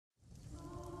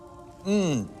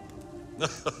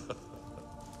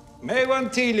May wan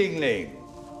ti Ling Ling.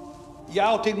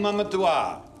 Youting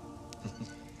Mamatua.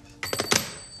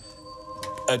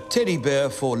 A teddy bear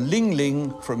for Ling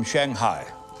Ling from Shanghai.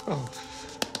 Oh.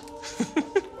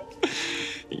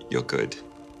 You're good.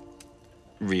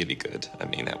 Really good. I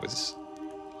mean, that was...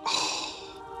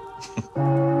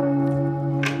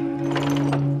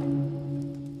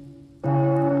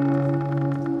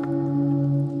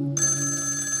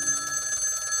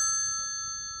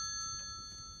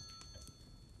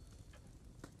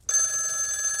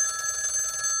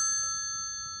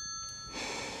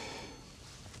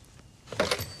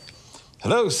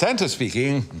 Hello, Santa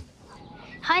speaking.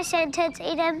 Hi, Santa, it's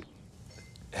Edim.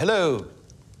 Hello,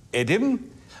 Edim.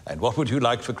 And what would you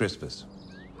like for Christmas?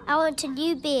 I want a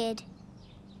new beard.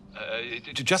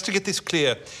 Just to get this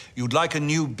clear, you'd like a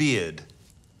new beard.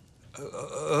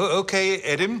 OK,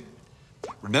 Edim.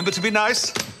 Remember to be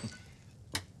nice.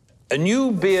 A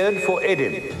new beard for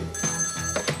Edim.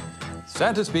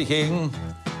 Santa speaking.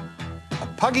 A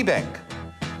puggy bank.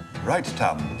 Right,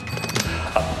 Tum.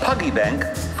 A puggy bank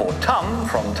for Tum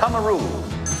from Tumaroo.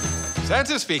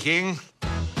 Santa speaking.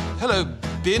 Hello,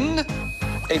 Bin.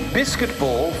 A biscuit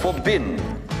ball for Bin.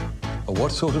 A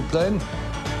what sort of plane?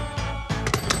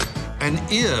 An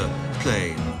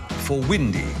earplane for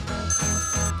Windy.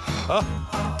 Huh?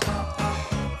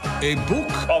 A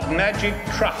book of magic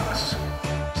trucks.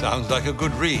 Sounds like a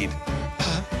good read.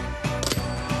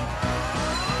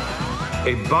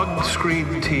 A bug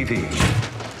screen TV.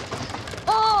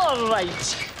 All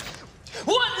right.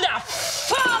 What the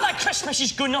Father Christmas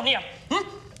is going on here?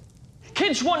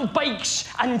 Kids want bikes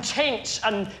and tents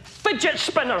and fidget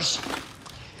spinners.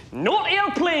 Not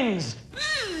airplanes.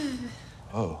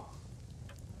 Oh,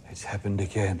 it's happened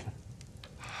again.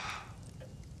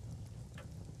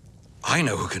 I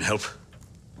know who can help.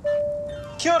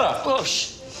 Kia ora. Oh,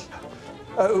 shh.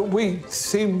 We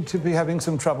seem to be having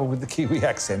some trouble with the Kiwi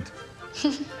accent.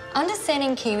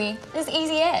 Understanding Kiwi is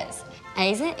easy as.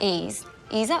 A's are E's,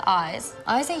 E's are I's,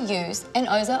 I's are U's, and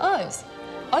O's are O's.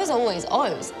 O's are always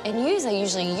O's, and U's are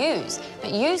usually U's,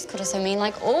 but U's could also mean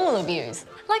like all of U's.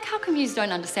 Like, how come U's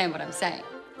don't understand what I'm saying?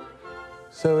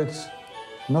 So it's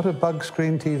not a bug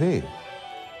screen TV?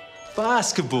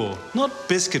 Basketball, not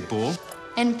biscuit ball.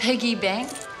 And piggy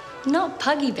bank, not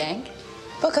puggy bank.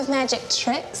 Book of magic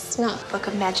tricks, not book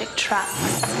of magic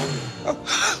trucks.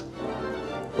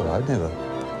 Well, I've never.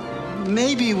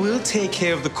 Maybe we'll take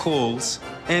care of the calls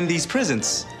and these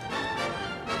presents.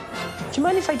 Do you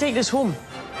mind if I take this home?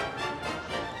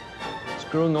 It's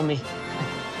growing on me.